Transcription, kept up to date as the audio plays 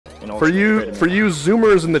in For you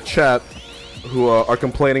Zoomers in the chat who are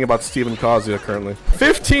complaining about Steven Kazia currently.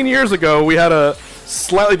 15 years ago, we had a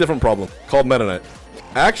slightly different problem called Meta Knight.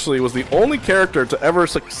 Actually, was the only character to ever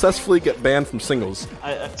successfully get banned from singles.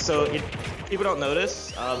 People don't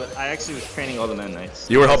notice, but I actually was training all the Meta Knights.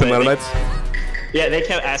 You were helping Meta Knights? Yeah, they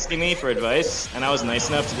kept asking me for advice, and I was nice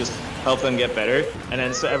enough to just help them get better. And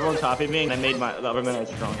then so everyone copied me, and I made the other Meta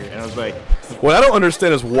Knights stronger. And I was like, what I don't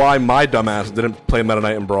understand is why my dumbass didn't play Meta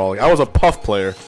Knight in Brawl. Like, I was a Puff player.